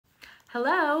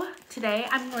Hello, today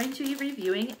I'm going to be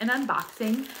reviewing and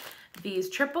unboxing these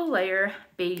triple layer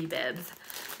baby bibs.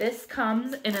 This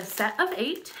comes in a set of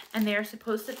 8 and they are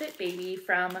supposed to fit baby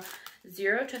from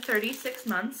 0 to 36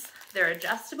 months. They're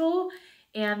adjustable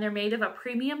and they're made of a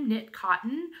premium knit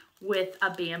cotton with a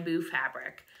bamboo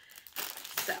fabric.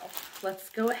 So let's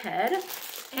go ahead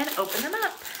and open them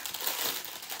up.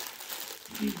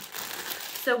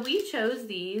 So we chose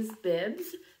these bibs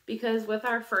because with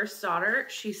our first daughter,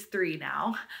 she's 3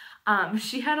 now,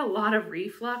 she had a lot of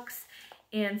reflux,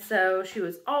 and so she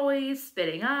was always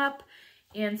spitting up.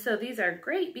 And so these are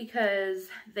great because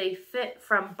they fit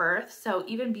from birth, so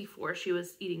even before she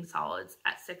was eating solids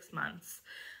at 6 months.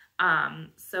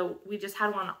 So we just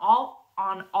had one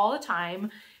on all the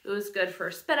time. It was good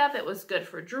for spit up, it was good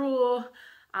for drool,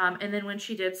 and then when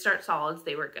she did start solids,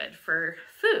 they were good for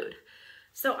food.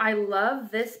 So I love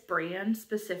this brand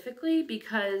specifically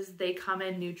because they come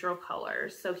in neutral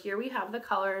colors. So here we have the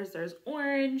colors. There's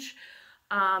orange,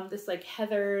 this like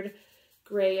heathered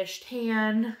grayish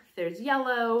tan. There's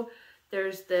yellow.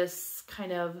 There's this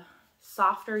kind of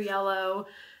softer yellow.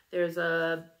 There's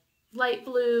a light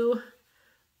blue,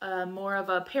 more of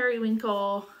a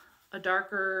periwinkle, a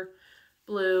darker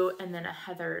blue, and then a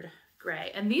heathered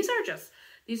gray. And these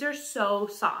are so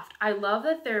soft. I love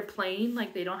that they're plain,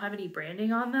 like they don't have any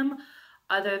branding on them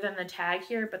other than the tag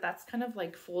here, but that's kind of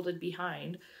like folded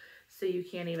behind so you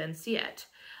can't even see it.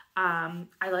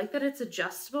 I like that it's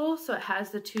adjustable, so it has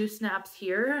the 2 snaps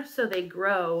here so they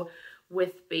grow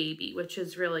with baby, which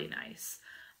is really nice.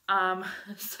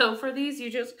 So for these,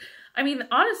 I mean,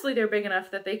 honestly, they're big enough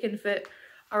that they can fit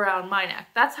around my neck.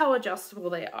 That's how adjustable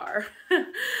they are.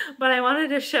 But I wanted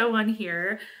to show one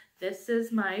here. This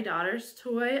is my daughter's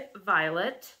toy,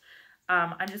 Violet.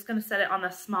 I'm just gonna set it on the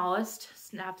smallest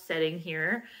snap setting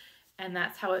here, and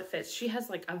that's how it fits. She has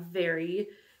like a very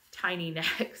tiny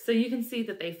neck, so you can see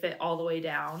that they fit all the way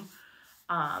down.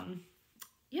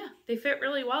 Yeah, they fit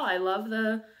really well. I love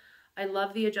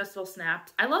the adjustable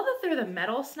snaps. I love that they're the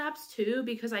metal snaps too,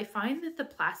 because I find that the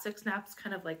plastic snaps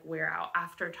kind of like wear out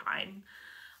after time.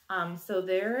 So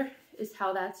there is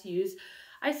how that's used.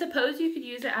 I suppose you could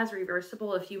use it as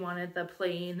reversible if you wanted the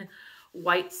plain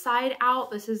white side out.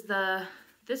 This is the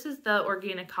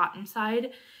organic cotton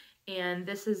side, and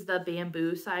this is the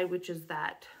bamboo side, which is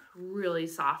that really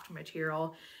soft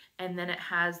material. And then it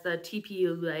has the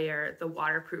TPU layer, the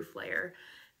waterproof layer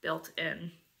built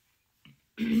in.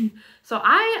 So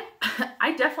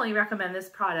I definitely recommend this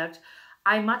product.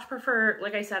 I much prefer,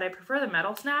 like I said, I prefer the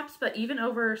metal snaps, but even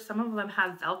over, some of them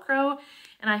have Velcro,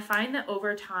 and I find that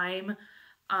over time,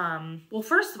 well,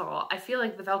 first of all, I feel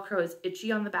like the Velcro is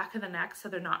itchy on the back of the neck, so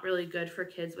they're not really good for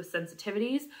kids with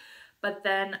sensitivities. But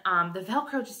then the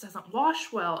Velcro just doesn't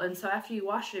wash well, and so after you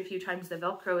wash it a few times, the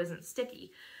Velcro isn't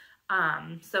sticky.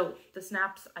 So the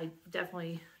snaps, I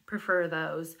definitely prefer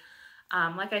those.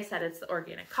 Like I said, it's the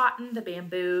organic cotton, the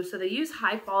bamboo, so they use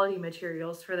high quality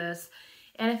materials for this.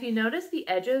 And if you notice the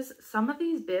edges, some of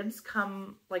these bibs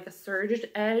come like a serged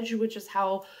edge, which is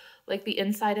how like the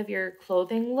inside of your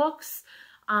clothing looks.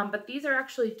 But these are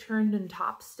actually turned and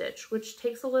top stitch, which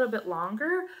takes a little bit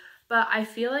longer, but I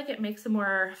feel like it makes a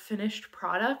more finished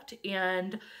product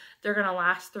and they're gonna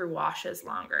last through washes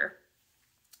longer.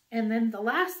 And then the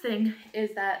last thing is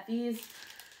that these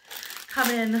come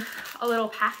in a little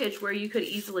package where you could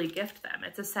easily gift them.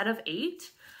 It's a set of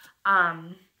 8.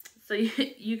 So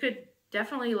you could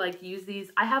definitely like use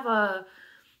these. I have a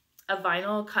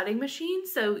vinyl cutting machine,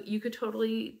 so you could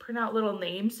totally print out little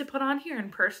names to put on here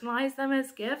and personalize them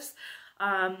as gifts.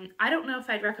 I don't know if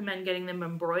I'd recommend getting them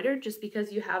embroidered just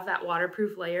because you have that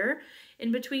waterproof layer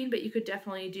in between, but you could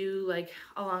definitely do like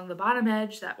along the bottom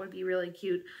edge. That would be really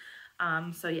cute.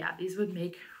 So yeah, these would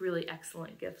make really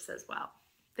excellent gifts as well.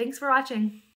 Thanks for watching.